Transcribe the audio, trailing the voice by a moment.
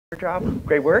Good job,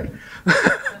 great work.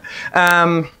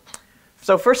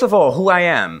 So first of all, who I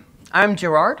am. I'm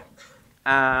Gerard.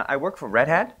 I work for Red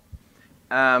Hat.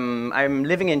 I'm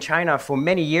living in China for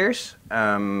many years.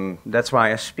 That's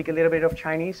why I speak a little bit of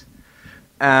Chinese.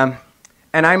 And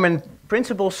I'm a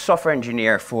principal software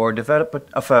engineer for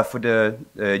the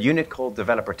unit called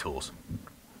Developer Tools.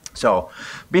 So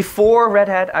before Red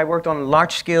Hat, I worked on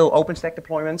large-scale OpenStack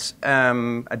deployments.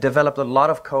 I developed a lot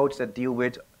of codes that deal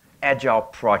with agile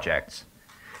projects.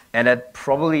 And that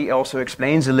probably also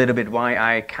explains a little bit why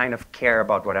I kind of care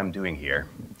about what I'm doing here.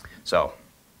 So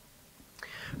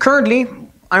currently,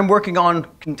 I'm working on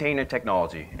container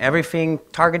technology. Everything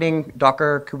targeting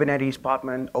Docker, Kubernetes,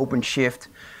 Podman, OpenShift,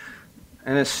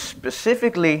 and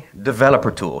specifically developer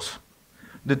tools.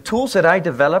 The tools that I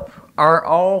develop are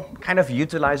all kind of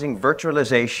utilizing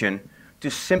virtualization to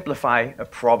simplify a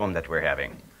problem that we're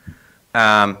having.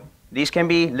 These can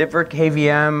be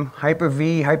libvirtkvm,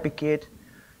 Hyper-V, hyperkit,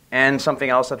 and something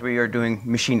else that we are doing,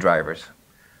 machine drivers.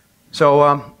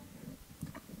 So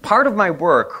part of my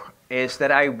work is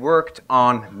that I worked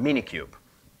on minikube.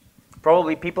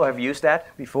 Probably people have used that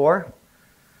before.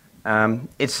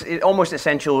 It's almost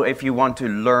essential if you want to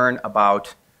learn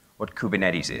about what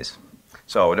Kubernetes is.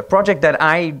 So the project that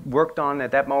I worked on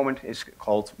at that moment is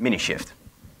called minishift.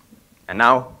 And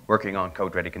now working on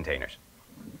CodeReady Containers.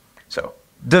 So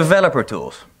developer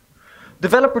tools.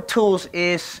 Developer tools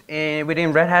is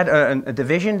within Red Hat a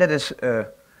division that is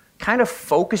kind of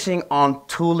focusing on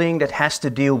tooling that has to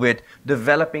deal with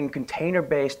developing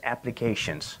container-based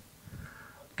applications.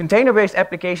 Container-based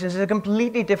applications is a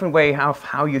completely different way of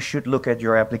how you should look at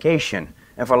your application.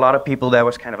 And for a lot of people, that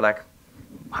was kind of like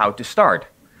how to start.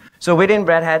 So within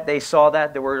Red Hat, they saw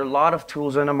that there were a lot of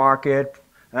tools in the market,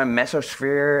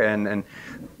 Mesosphere and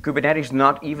Kubernetes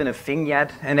not even a thing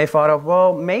yet. And they thought of,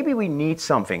 well, maybe we need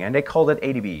something. And they called it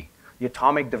ADB, the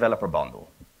Atomic Developer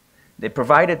Bundle. They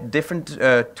provided different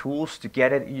tools to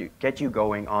get you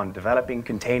going on developing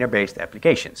container-based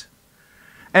applications.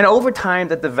 And over time,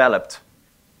 that developed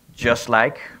just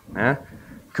like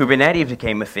Kubernetes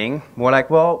became a thing. More like,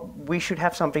 well, we should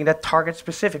have something that targets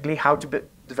specifically how to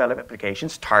develop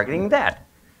applications targeting that.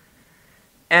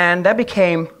 And that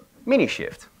became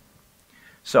minishift.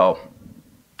 So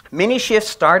minishift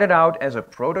started out as a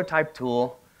prototype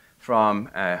tool from,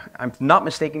 I'm not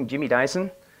mistaken, Jimmy Dyson.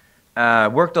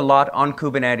 Worked a lot on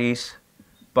Kubernetes,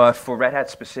 but for Red Hat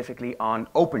specifically on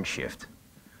OpenShift.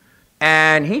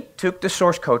 And he took the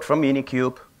source code from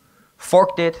minikube,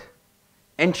 forked it,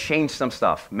 and changed some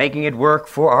stuff, making it work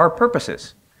for our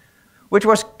purposes, which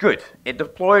was good. It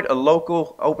deployed a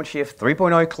local OpenShift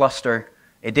 3.0 cluster.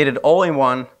 It did it all in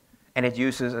one, and it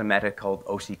uses a method called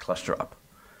OC cluster up.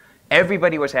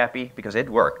 Everybody was happy because it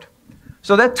worked.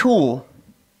 So that tool,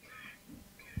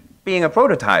 being a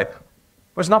prototype,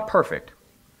 was not perfect.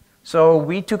 So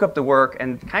we took up the work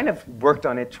and kind of worked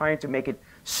on it, trying to make it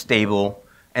stable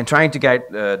and trying to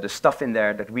get the stuff in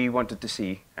there that we wanted to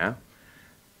see.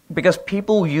 Because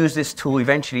people use this tool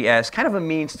eventually as kind of a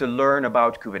means to learn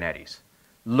about Kubernetes,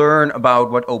 learn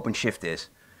about what OpenShift is,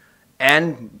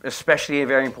 and especially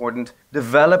very important,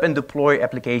 develop and deploy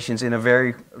applications in a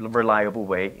very reliable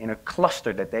way in a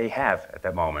cluster that they have at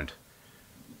that moment.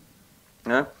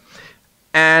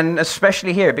 And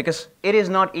especially here, because it is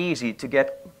not easy to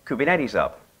get Kubernetes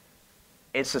up.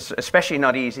 It's especially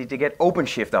not easy to get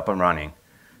OpenShift up and running.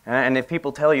 And if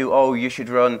people tell you, oh, you should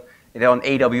run it on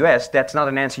AWS, that's not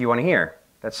an answer you want to hear.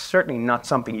 That's certainly not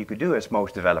something you could do as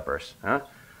most developers,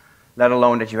 let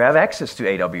alone that you have access to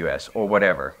AWS or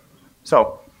whatever.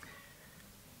 So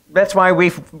that's why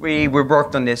we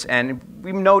worked on this, and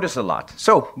we noticed a lot.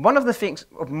 So one of the things,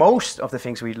 most of the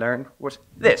things we learned was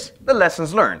this, the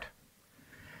lessons learned.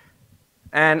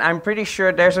 And I'm pretty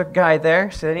sure there's a guy there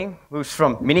sitting who's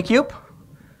from minikube,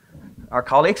 our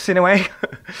colleagues in a way.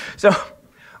 So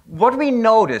what we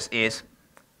notice is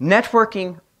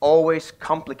networking always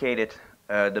complicated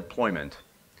deployment.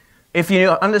 If you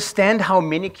understand how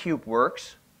minikube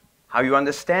works, how you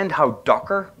understand how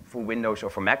Docker for Windows or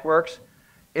for Mac works,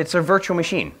 it's a virtual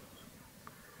machine.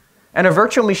 And a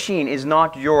virtual machine is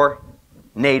not your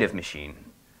native machine.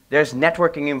 There's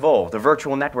networking involved, a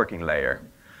virtual networking layer.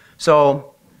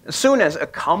 So as soon as a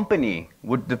company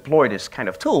would deploy this kind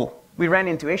of tool, we ran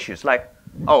into issues like,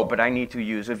 oh, but I need to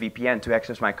use a VPN to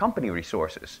access my company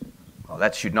resources. Well,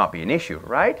 that should not be an issue,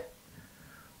 right?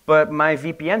 But my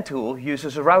VPN tool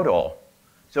uses a route all.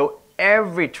 So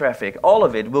every traffic, all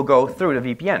of it will go through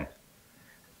the VPN.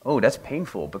 Oh, that's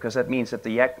painful because that means that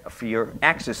your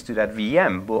access to that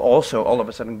VM will also all of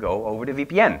a sudden go over the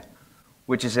VPN,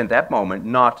 which is in that moment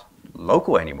not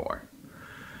local anymore.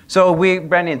 So we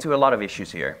ran into a lot of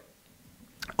issues here.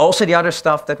 Also, the other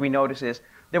stuff that we noticed is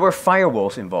there were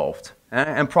firewalls involved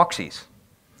and proxies,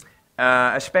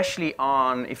 especially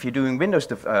on if you're doing Windows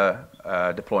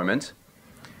deployment.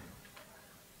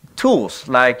 Tools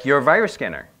like your virus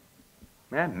scanner,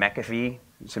 McAfee,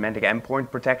 semantic endpoint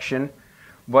protection,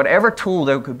 whatever tool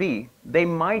there could be, they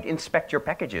might inspect your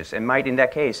packages and might, in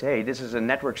that case, hey, this is a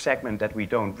network segment that we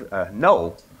don't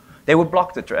know. They would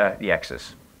block the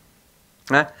access.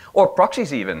 Or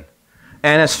proxies even.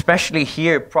 And especially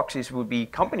here, proxies would be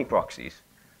company proxies.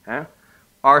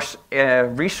 Our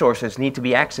resources need to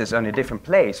be accessed on a different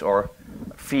place or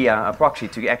via a proxy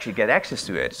to actually get access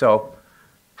to it. So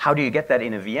how do you get that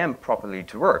in a VM properly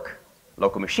to work?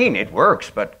 Local machine, it works,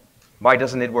 but why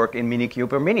doesn't it work in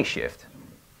minikube or minishift?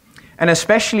 And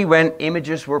especially when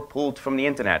images were pulled from the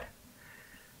internet.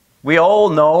 We all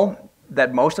know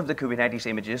that most of the Kubernetes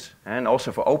images, and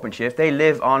also for OpenShift, they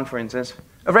live on, for instance,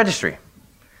 a registry.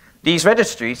 These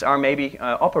registries are maybe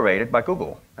operated by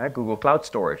Google, Google Cloud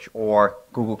Storage or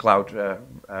Google Cloud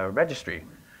Registry.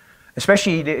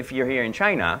 Especially if you're here in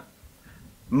China,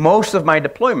 most of my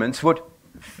deployments would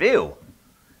fail.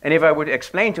 And if I would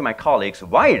explain to my colleagues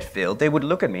why it failed, they would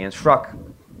look at me and shrug,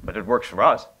 but it works for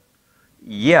us.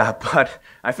 Yeah, but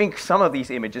I think some of these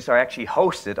images are actually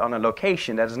hosted on a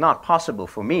location that is not possible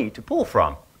for me to pull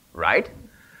from, right?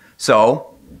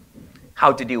 So,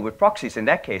 how to deal with proxies in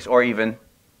that case, or even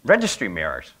registry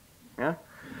mirrors. Yeah?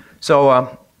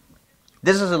 So,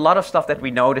 this is a lot of stuff that we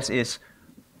notice is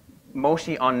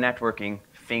mostly on networking,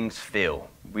 things fail.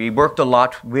 We worked a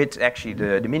lot with actually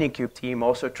the minikube team,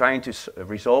 also trying to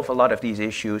resolve a lot of these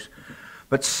issues,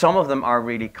 but some of them are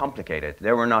really complicated.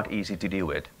 They were not easy to deal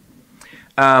with.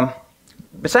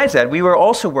 Besides that, we were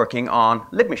also working on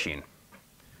libmachine.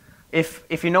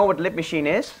 If you know what libmachine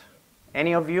is,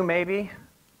 any of you maybe?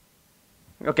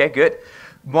 Okay, good.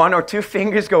 One or two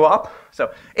fingers go up.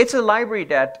 So it's a library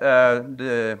that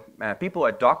the people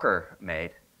at Docker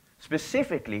made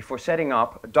specifically for setting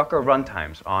up Docker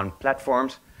runtimes on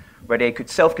platforms where they could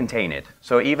self-contain it.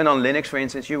 So even on Linux, for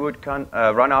instance, you would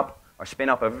run up or spin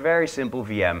up a very simple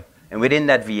VM, and within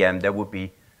that VM there would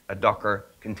be a Docker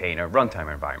container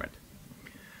runtime environment.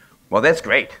 Well, that's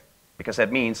great, because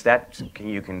that means that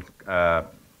you can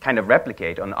kind of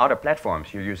replicate on other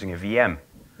platforms. You're using a VM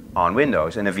on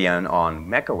Windows and a VM on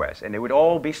macOS, and they would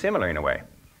all be similar in a way.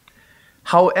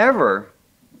 However,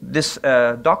 this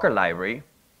Docker library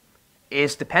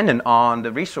is dependent on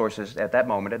the resources at that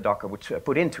moment that Docker would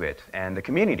put into it and the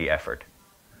community effort.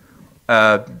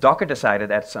 Docker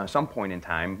decided at some point in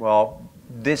time, well,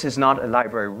 this is not a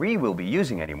library we will be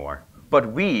using anymore,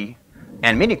 but we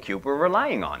and minikube were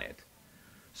relying on it.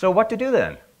 So what to do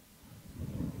then?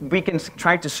 We can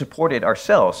try to support it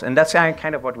ourselves, and that's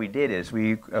kind of what we did. Is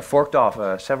we forked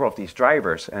off several of these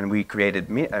drivers and we created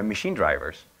machine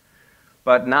drivers.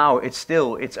 But now it's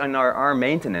on our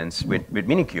maintenance with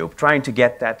minikube, trying to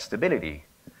get that stability.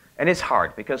 And it's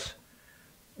hard because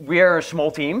we are a small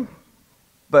team,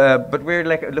 but we're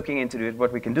looking into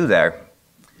what we can do there.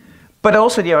 But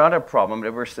also the other problem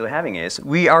that we're still having is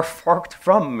we are forked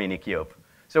from minikube.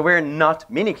 So we're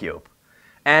not minikube.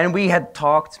 And we had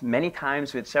talked many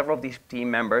times with several of these team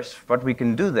members what we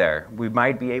can do there. We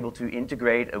might be able to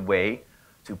integrate a way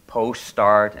to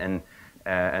post-start and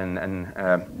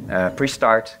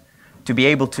pre-start to be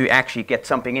able to actually get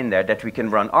something in there that we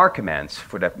can run our commands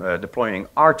for deploying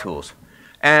our tools.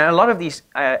 And a lot of these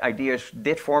ideas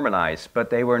did formalize,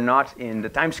 but they were not in the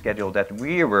time schedule that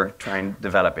we were trying to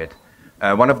develop it.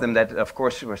 One of them that, of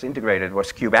course, was integrated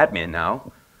was kubeadmin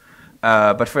now.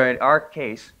 But for our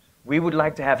case, we would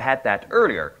like to have had that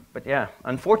earlier, but yeah,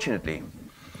 unfortunately.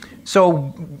 So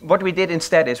what we did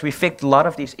instead is we fixed a lot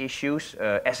of these issues,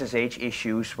 SSH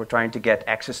issues, we're trying to get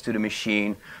access to the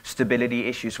machine, stability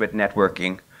issues with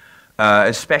networking,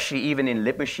 especially even in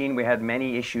libmachine we had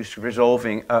many issues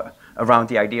resolving around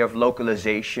the idea of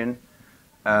localization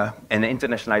and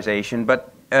internationalization,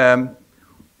 but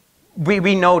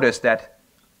we noticed that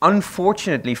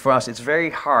unfortunately for us, it's very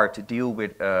hard to deal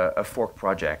with a fork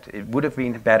project. It would have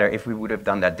been better if we would have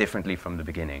done that differently from the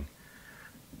beginning.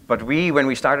 But when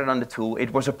we started on the tool,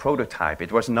 it was a prototype.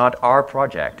 It was not our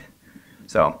project.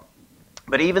 So,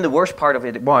 but even the worst part of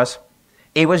it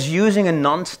was using a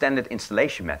non-standard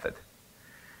installation method.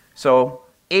 So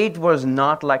it was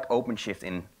not like OpenShift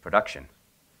in production.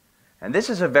 And this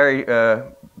is a very,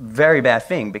 very bad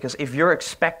thing, because if you're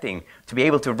expecting to be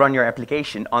able to run your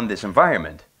application on this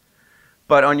environment,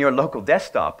 but on your local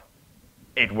desktop,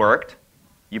 it worked,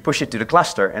 you push it to the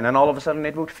cluster, and then all of a sudden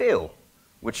it would fail,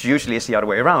 which usually is the other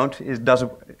way around.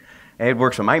 It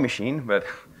works on my machine, but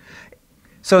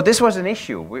So this was an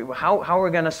issue. How are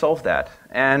we going to solve that?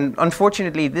 And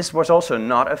unfortunately, this was also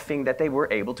not a thing that they were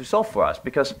able to solve for us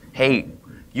because, hey,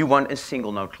 you want a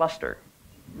single node cluster,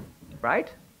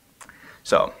 right?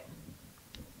 So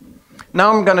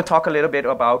now I'm going to talk a little bit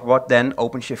about what then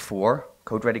OpenShift 4,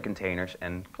 CodeReady Containers,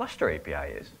 and Cluster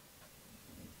API is.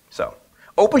 So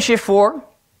OpenShift 4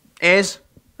 is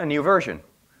a new version.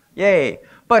 Yay.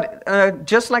 But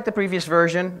just like the previous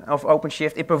version of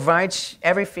OpenShift, it provides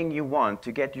everything you want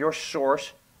to get your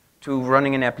source to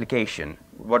running an application,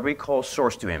 what we call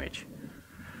source to image.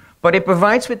 But it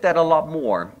provides with that a lot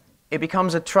more. It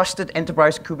becomes a trusted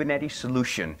enterprise Kubernetes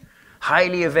solution,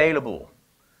 highly available,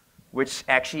 which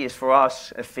actually is for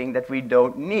us a thing that we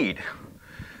don't need.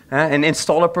 An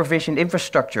installer provisioned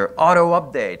infrastructure, auto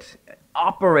update,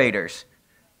 operators,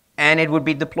 and it would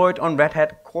be deployed on Red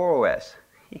Hat CoreOS.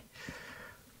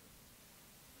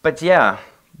 But yeah,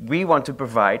 we want to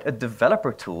provide a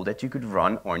developer tool that you could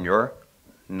run on your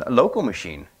local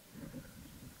machine.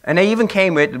 And they even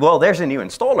came with, well, there's a new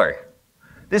installer.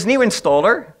 This new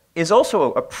installer is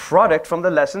also a product from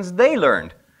the lessons they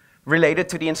learned related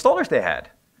to the installers they had.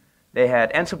 They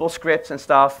had Ansible scripts and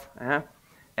stuff,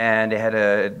 and they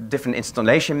had different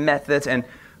installation methods, and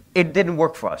it didn't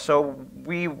work for us. So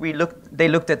they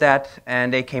looked at that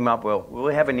and they came up, well,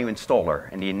 we'll have a new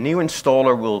installer. And the new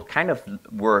installer will kind of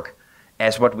work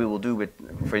as what we will do with,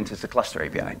 for instance, the Cluster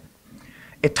API.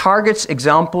 It targets,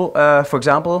 for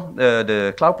example,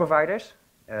 the cloud providers.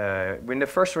 When the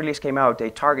first release came out, they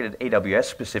targeted AWS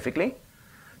specifically.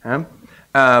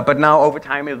 But now over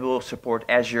time it will support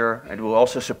Azure. It will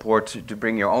also support to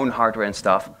bring your own hardware and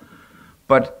stuff.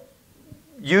 But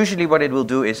usually what it will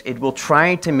do is it will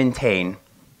try to maintain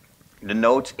the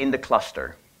nodes in the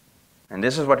cluster. And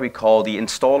this is what we call the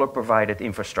installer provided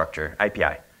infrastructure,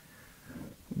 IPI.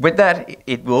 With that,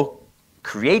 it will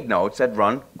create nodes that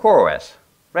run CoreOS,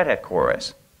 Red Hat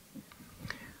CoreOS.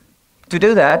 To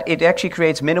do that, it actually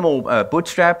creates minimal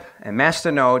bootstrap and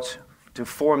master nodes to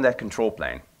form that control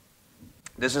plane.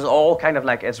 This is all kind of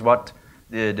like as what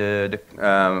a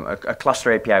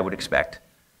cluster API would expect.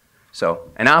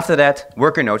 So, and after that,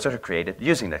 worker nodes are created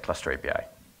using that cluster API.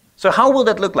 So how will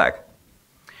that look like?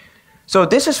 So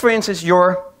this is, for instance,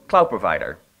 your cloud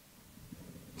provider.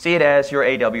 See it as your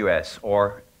AWS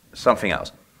or something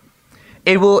else.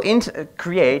 It will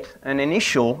create an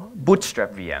initial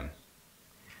bootstrap VM.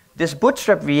 This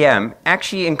bootstrap VM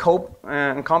actually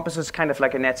encompasses kind of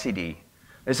like an etcd.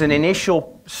 It's an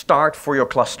initial start for your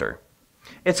cluster.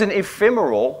 It's an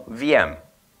ephemeral VM.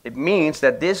 It means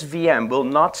that this VM will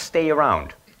not stay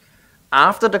around.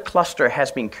 After the cluster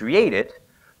has been created,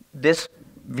 this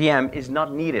VM is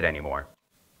not needed anymore.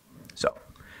 So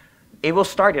it will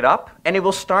start it up, and it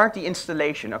will start the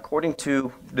installation according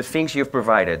to the things you've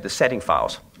provided, the setting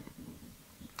files.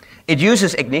 It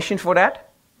uses Ignition for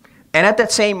that, and at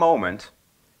that same moment,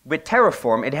 with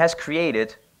Terraform, it has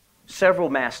created several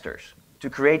masters to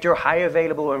create your high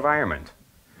available environment.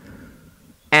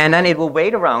 And then it will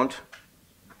wait around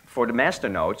for the master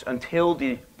nodes until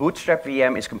the bootstrap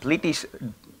VM is completely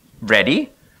ready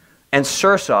and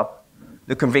serves up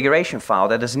the configuration file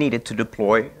that is needed to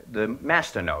deploy the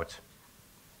master nodes.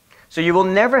 So you will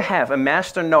never have a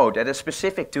master node that is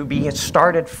specific to be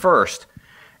started first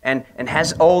and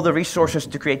has all the resources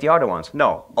to create the other ones.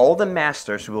 No, all the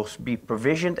masters will be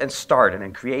provisioned and started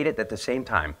and created at the same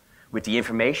time with the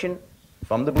information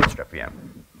from the bootstrap VM.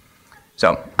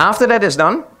 So after that is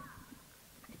done,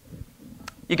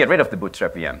 you get rid of the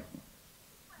bootstrap VM.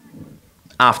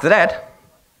 After that,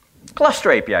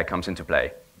 Cluster API comes into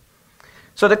play.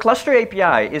 So the Cluster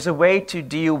API is a way to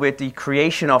deal with the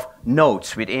creation of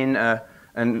nodes within a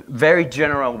very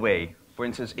general way. For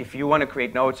instance, if you want to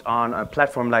create nodes on a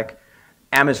platform like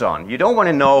Amazon, you don't want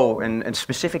to know and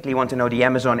specifically want to know the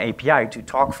Amazon API to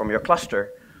talk from your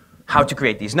cluster how to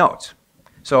create these nodes.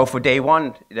 So for day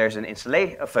one, there's an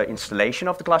installation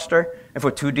of the cluster, and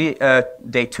for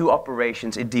day two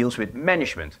operations, it deals with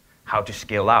management, how to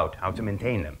scale out, how to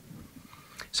maintain them.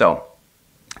 So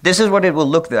this is what it will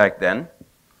look like then.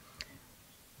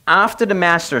 After the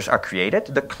masters are created,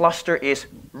 the cluster is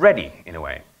ready in a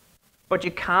way, but you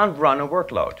can't run a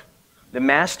workload. The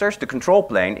masters, the control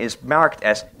plane, is marked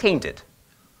as tainted.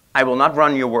 I will not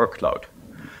run your workload.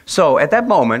 So at that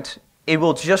moment, it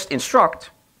will just instruct,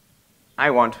 I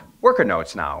want worker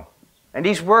nodes now. And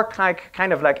these work like,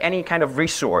 kind of like any kind of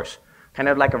resource, kind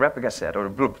of like a replica set or a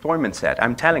deployment set.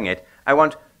 I'm telling it, I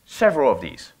want several of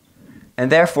these.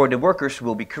 And therefore, the workers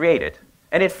will be created.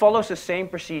 And it follows the same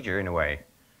procedure in a way.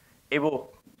 It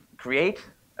will create,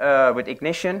 with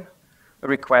Ignition, a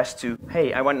request to,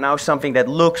 hey, I want now something that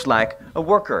looks like a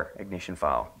worker Ignition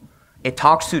file. It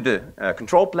talks to the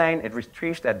control plane, it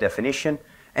retrieves that definition,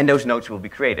 and those nodes will be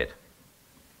created.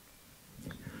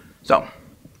 So,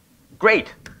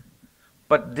 great.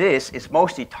 But this is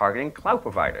mostly targeting cloud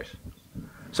providers.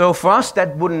 So for us,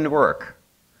 that wouldn't work.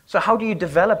 So how do you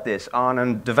develop this on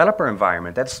a developer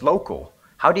environment that's local?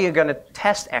 How are you going to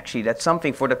test actually that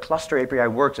something for the cluster API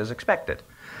works as expected?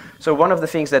 So one of the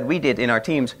things that we did in our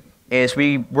teams is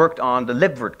we worked on the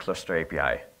libvirt cluster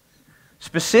API.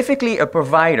 Specifically a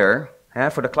provider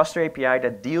for the cluster API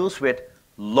that deals with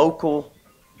local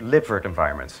libvirt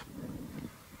environments.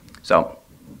 So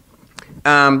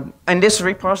in this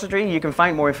repository, you can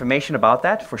find more information about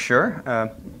that for sure.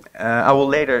 I will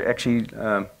later actually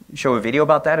show a video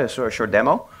about that, a short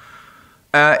demo.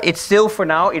 It's still, for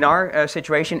now, in our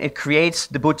situation, it creates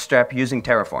the bootstrap using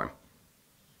Terraform.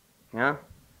 Yeah.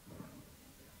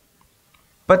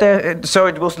 But so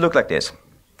it will look like this.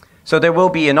 So there will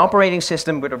be an operating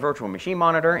system with a virtual machine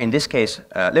monitor, in this case,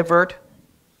 libvirt.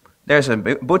 There's a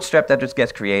bootstrap that just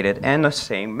gets created, and the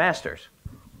same masters.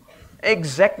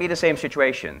 Exactly the same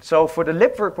situation. So for the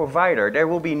libvirt provider, there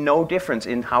will be no difference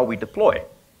in how we deploy.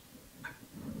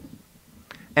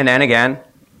 And then again,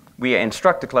 we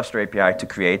instruct the cluster API to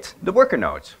create the worker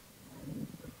nodes.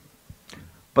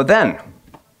 But then,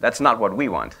 that's not what we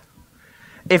want.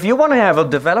 If you want to have a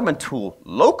development tool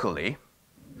locally,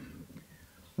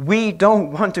 we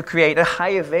don't want to create a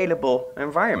high available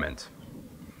environment.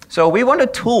 So we want a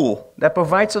tool that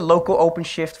provides a local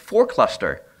OpenShift for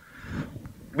cluster.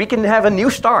 We can have a new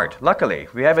start, luckily.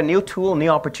 We have a new tool, new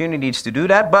opportunities to do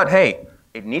that, but hey,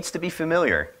 it needs to be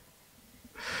familiar.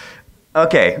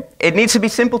 Okay, it needs to be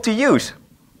simple to use.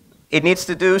 It needs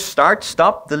to do start,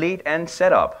 stop, delete, and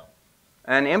setup.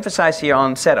 And emphasize here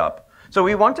on setup. So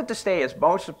we wanted to stay as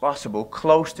much as possible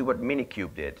close to what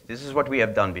minikube did. This is what we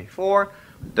have done before.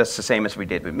 That's the same as we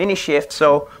did with minishift.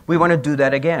 So we want to do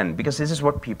that again, because this is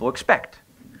what people expect.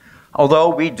 Although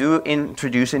we do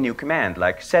introduce a new command,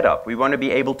 like setup. We want to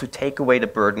be able to take away the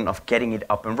burden of getting it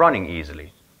up and running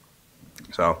easily.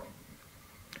 So,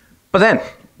 but then,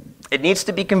 it needs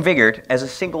to be configured as a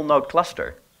single node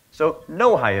cluster. So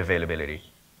no high availability.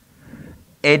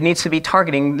 It needs to be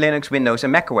targeting Linux, Windows,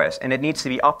 and macOS, and it needs to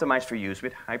be optimized for use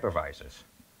with hypervisors.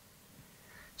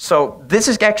 So this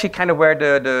is actually kind of where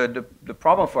the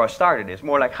problem for us started. Is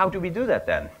more like, how do we do that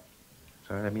then?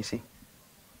 So let me see.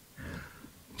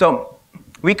 So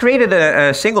we created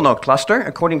a single node cluster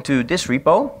according to this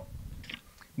repo,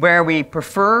 where we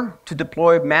prefer to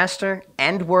deploy master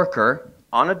and worker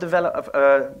on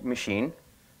a machine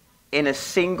in a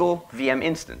single VM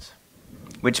instance,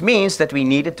 which means that we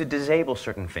needed to disable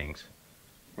certain things.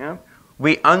 Yeah?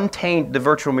 We untaint the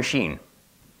virtual machine.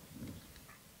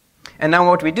 And now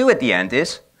what we do at the end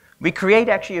is we create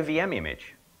actually a VM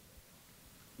image.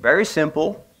 Very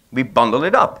simple. We bundle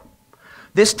it up.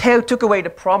 This took away the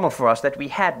problem for us that we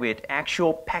had with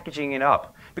actual packaging it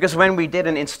up. Because when we did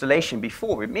an installation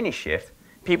before with minishift,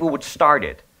 people would start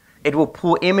it. It will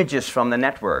pull images from the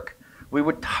network. We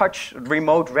would touch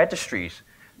remote registries.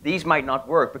 These might not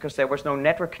work because there was no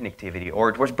network connectivity or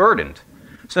it was burdened.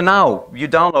 So now you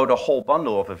download a whole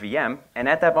bundle of a VM, and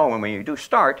at that moment when you do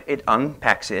start, it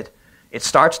unpacks it, it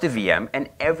starts the VM, and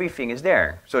everything is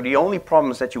there. So the only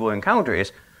problems that you will encounter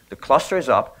is the cluster is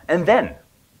up, and then.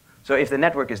 So if the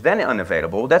network is then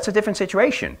unavailable, that's a different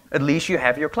situation. At least you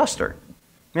have your cluster.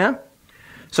 Yeah?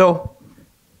 So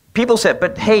people said,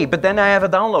 but hey, but then I have a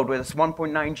download with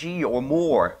 1.9 G or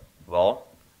more. Well,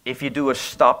 if you do a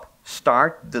stop,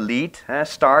 start, delete,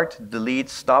 start, delete,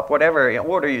 stop, whatever in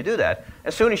order you do that,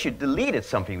 as soon as you deleted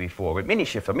something before with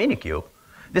minishift or minikube,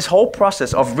 this whole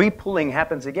process of repulling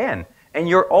happens again. And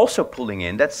you're also pulling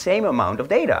in that same amount of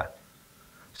data.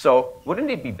 So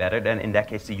wouldn't it be better then in that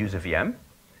case to use a VM?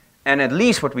 And at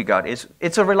least what we got is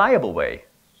it's a reliable way.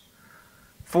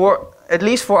 At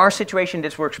least for our situation,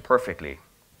 this works perfectly.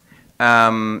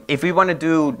 If we want to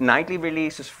do nightly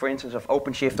releases, for instance, of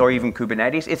OpenShift or even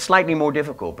Kubernetes, it's slightly more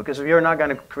difficult because we're not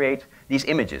going to create these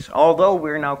images, although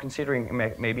we're now considering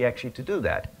maybe actually to do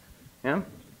that. Yeah?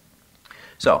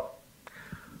 So,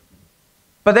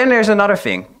 but then there's another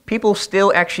thing. People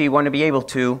still actually want to be able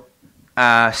to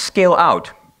scale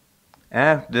out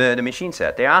the machine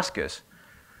set. They ask us,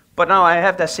 but now I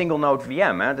have that single node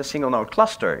VM, the single node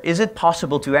cluster. Is it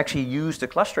possible to actually use the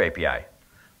cluster API?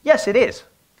 Yes, it is.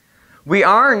 We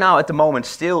are now at the moment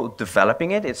still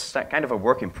developing it. It's kind of a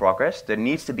work in progress. There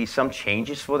needs to be some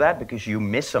changes for that because you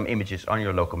miss some images on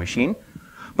your local machine.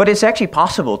 But it's actually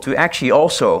possible to actually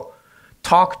also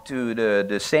talk to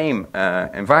the same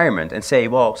environment and say,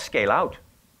 well, scale out.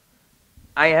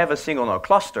 I have a single node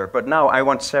cluster, but now I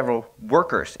want several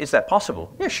workers. Is that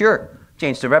possible? Yeah, sure.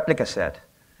 Change the replica set.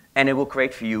 and it will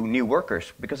create for you new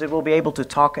workers, because it will be able to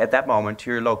talk at that moment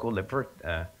to your local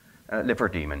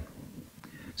libvirt daemon.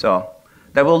 So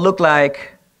that will look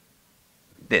like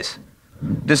this.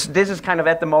 This is kind of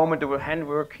at the moment the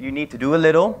handwork you need to do a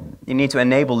little. You need to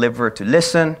enable libvirt to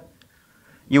listen.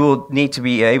 You will need to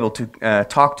be able to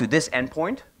talk to this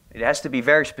endpoint. It has to be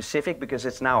very specific because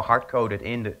it's now hard-coded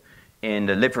in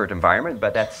the libvirt environment,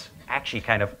 but that's actually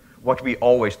kind of what we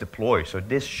always deploy, so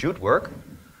this should work.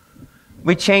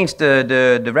 We changed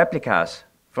the replicas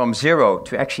from 0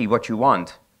 to actually what you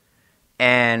want,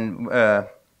 and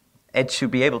it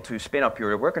should be able to spin up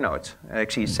your worker nodes.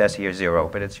 Actually, it says here 0,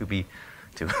 but it should be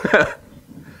 2.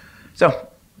 So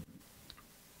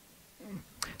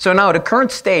now the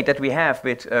current state that we have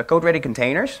with CodeReady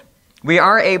Containers, we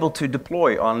are able to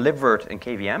deploy on libvirt and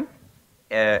KVM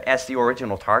as the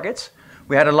original targets.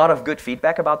 We had a lot of good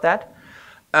feedback about that.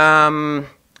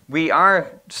 We are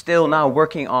still now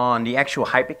working on the actual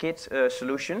hyperkit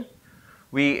solution.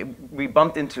 We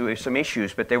bumped into some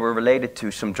issues, but they were related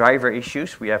to some driver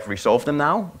issues. We have resolved them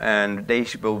now, and they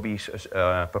will be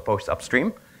proposed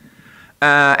upstream.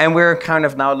 And we're kind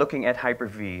of now looking at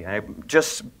Hyper-V. I'm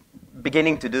just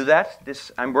beginning to do that.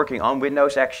 I'm working on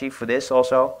Windows actually for this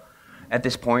also at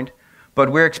this point. But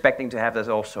we're expecting to have this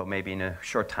also maybe in a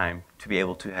short time to be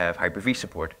able to have Hyper-V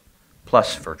support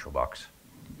plus VirtualBox.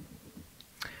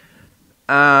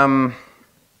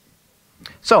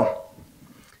 So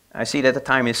I see that the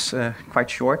time is quite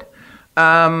short.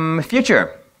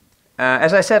 Future.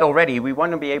 As I said already, we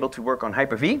want to be able to work on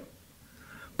Hyper-V,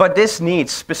 but this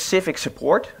needs specific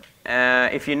support.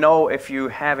 If you're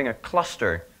having a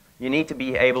cluster, you need to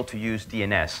be able to use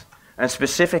DNS. And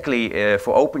specifically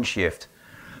for OpenShift,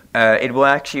 it will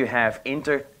actually have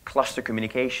inter-cluster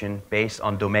communication based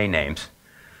on domain names.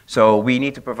 So we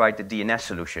need to provide the DNS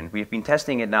solution. We've been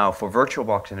testing it now for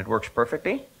VirtualBox and it works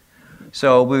perfectly.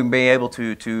 So we'll be able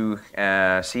to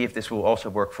see if this will also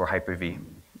work for Hyper-V.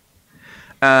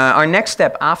 Our next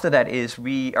step after that is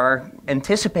we are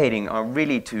anticipating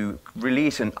really to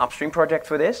release an upstream project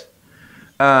for this.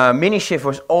 Minishift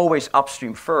was always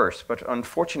upstream first, but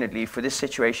unfortunately for this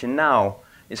situation now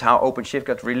is how OpenShift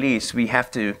got released. We have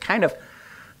to kind of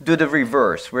do the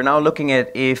reverse. We're now looking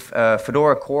at if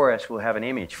Fedora CoreOS will have an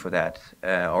image for that,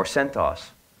 or CentOS,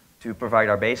 to provide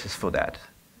our basis for that.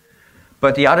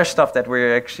 But the other stuff that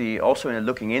we're actually also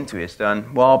looking into is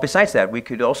done, well, besides that, we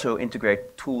could also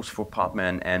integrate tools for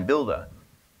Podman and Builder.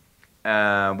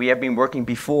 We have been working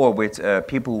before with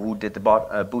people who did the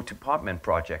Boot to Podman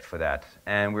project for that.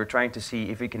 And we're trying to see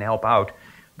if we can help out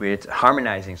with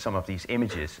harmonizing some of these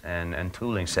images and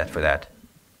tooling set for that.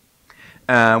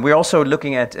 We're also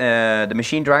looking at the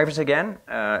machine drivers again,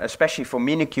 especially for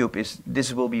minikube.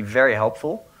 This will be very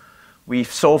helpful.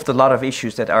 We've solved a lot of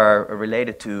issues that are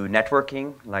related to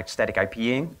networking, like static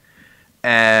IPing,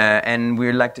 and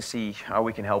we'd like to see how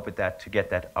we can help with that to get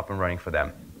that up and running for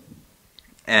them.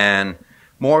 And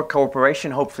more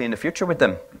cooperation, hopefully, in the future with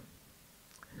them.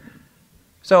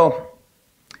 So,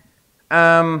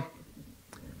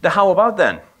 the how about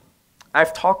then?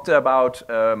 I've talked about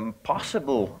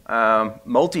possible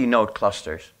multi-node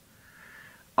clusters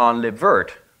on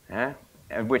libvirt,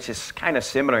 which is kind of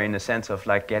similar in the sense of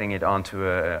like getting it onto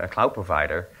a cloud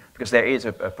provider, because there is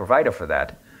a provider for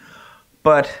that.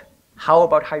 But how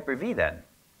about Hyper-V then?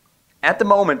 At the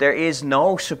moment, there is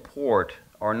no support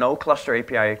or no cluster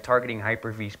API targeting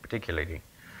Hyper-Vs particularly.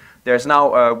 There's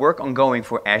now work ongoing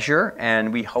for Azure,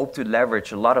 and we hope to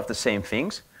leverage a lot of the same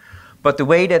things. But the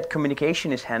way that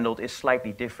communication is handled is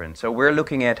slightly different. So we're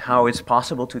looking at how it's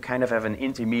possible to kind of have an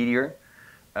intermediary,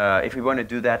 if we want to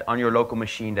do that on your local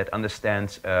machine that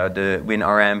understands the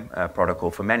WinRM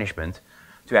protocol for management,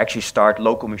 to actually start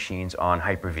local machines on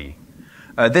Hyper-V.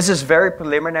 This is very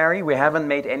preliminary. We haven't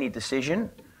made any decision.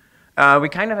 We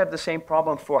kind of have the same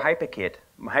problem for hyperkit.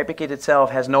 Hyperkit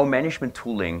itself has no management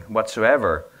tooling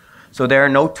whatsoever. So there are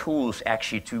no tools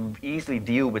actually to easily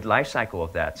deal with lifecycle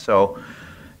of that. So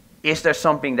is there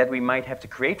something that we might have to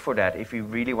create for that if we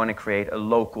really want to create a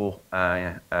local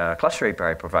cluster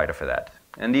API provider for that?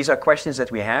 And these are questions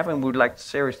that we have, and we would like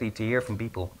seriously to hear from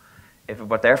people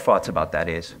what their thoughts about that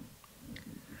is.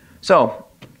 So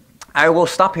I will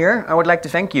stop here. I would like to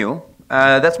thank you.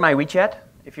 That's my WeChat,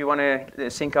 if you want to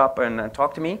sync up and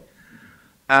talk to me.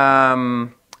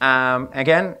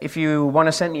 Again, if you want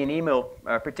to send me an email,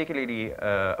 particularly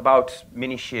about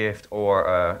minishift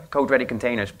or CodeReady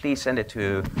Containers, please send it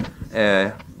to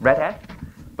Red Hat.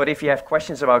 But if you have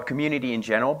questions about community in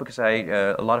general, because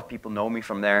a lot of people know me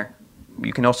from there,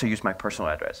 you can also use my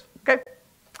personal address. Okay.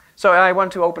 So I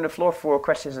want to open the floor for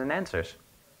questions and answers.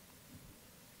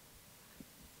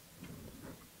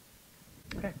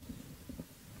 Okay.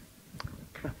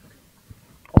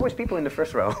 always people in the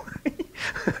first row.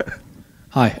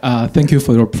 Hi, thank you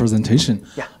for your presentation.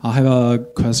 Yeah. I have a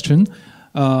question.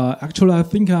 Actually, I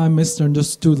think I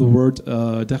misunderstood the word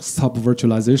desktop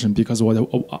virtualization, because what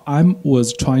I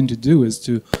was trying to do is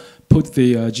to put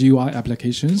the GUI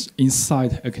applications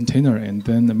inside a container and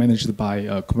then managed by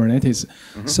Kubernetes.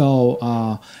 So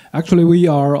actually, we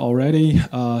are already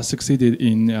succeeded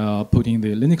in putting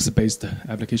the Linux-based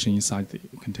application inside the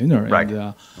container. Right.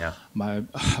 And my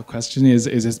question is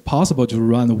it possible to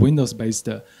run a Windows-based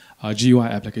GUI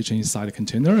application inside a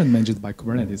container and managed by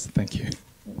Kubernetes? Thank you.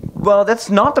 Well, that's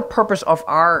not the purpose of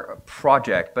our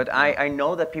project, but I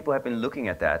know that people have been looking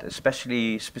at that,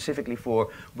 especially specifically for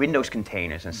Windows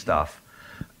containers and stuff.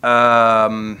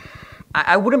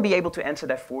 I wouldn't be able to answer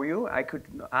that for you. I could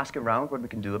ask around what we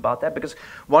can do about that, because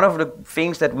one of the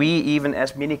things that we, even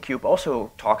as minikube,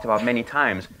 also talked about many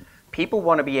times, people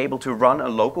want to be able to run a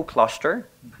local cluster,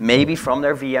 maybe from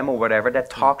their VM or whatever,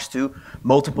 that talks to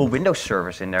multiple Windows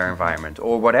servers in their environment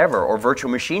or whatever, or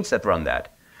virtual machines that run that.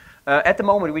 At the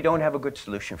moment, we don't have a good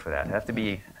solution for that. I have to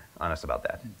be honest about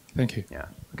that. Thank you. Yeah.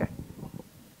 Okay.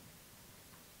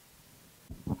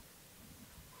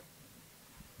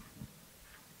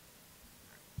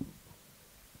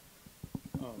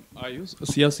 I use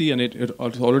CRC, and it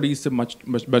already is a much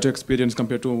better experience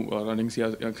compared to running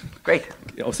CRC. Great.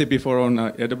 CP4 on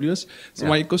AWS. So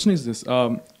my question is this.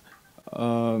 So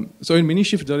in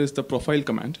minishift, there is the profile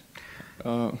command.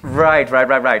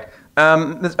 Right.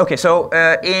 Okay, so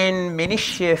in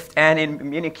minishift and in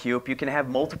minikube, you can have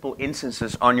multiple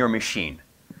instances on your machine,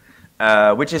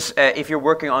 which is, if you're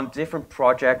working on different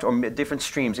projects or different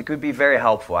streams, it could be very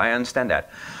helpful. I understand that.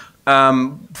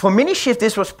 For minishift,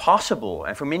 this was possible,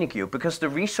 and for minikube, because the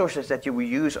resources that you would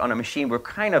use on a machine were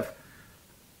kind of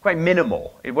quite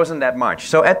minimal. It wasn't that much.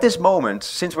 So at this moment,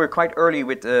 since we're quite early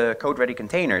with CodeReady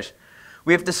Containers,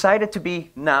 we have decided to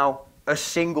be now a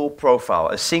single profile,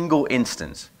 a single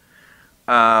instance.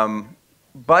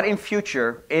 But in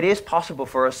future, it is possible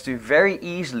for us to very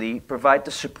easily provide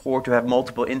the support to have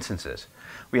multiple instances.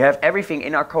 We have everything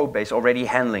in our code base already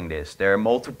handling this. There are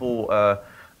multiple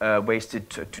ways to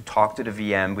talk to the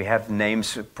VM. We have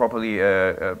names properly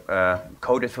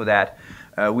coded for that.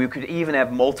 We could even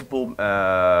have multiple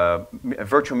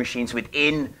virtual machines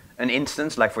within an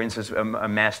instance, like for instance a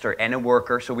master and a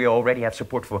worker. So we already have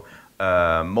support for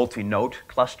multi-node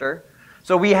cluster.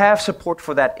 So we have support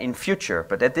for that in future,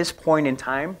 but at this point in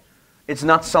time, it's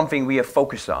not something we have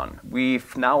focused on.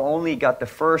 We've now only got the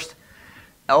first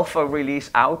alpha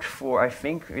release out for, I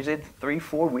think, is it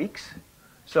 3-4 weeks?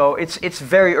 So it's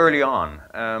very early on,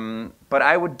 but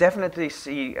I would definitely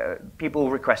see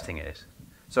people requesting it.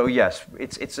 So yes,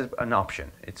 it's an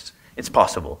option. It's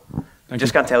possible. I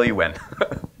just can't tell you when.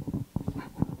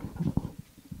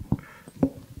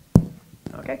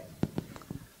 Okay.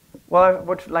 Well, I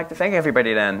would like to thank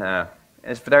everybody then.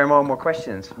 If there are more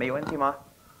questions, may you enter.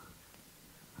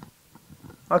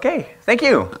 Okay, thank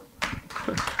you.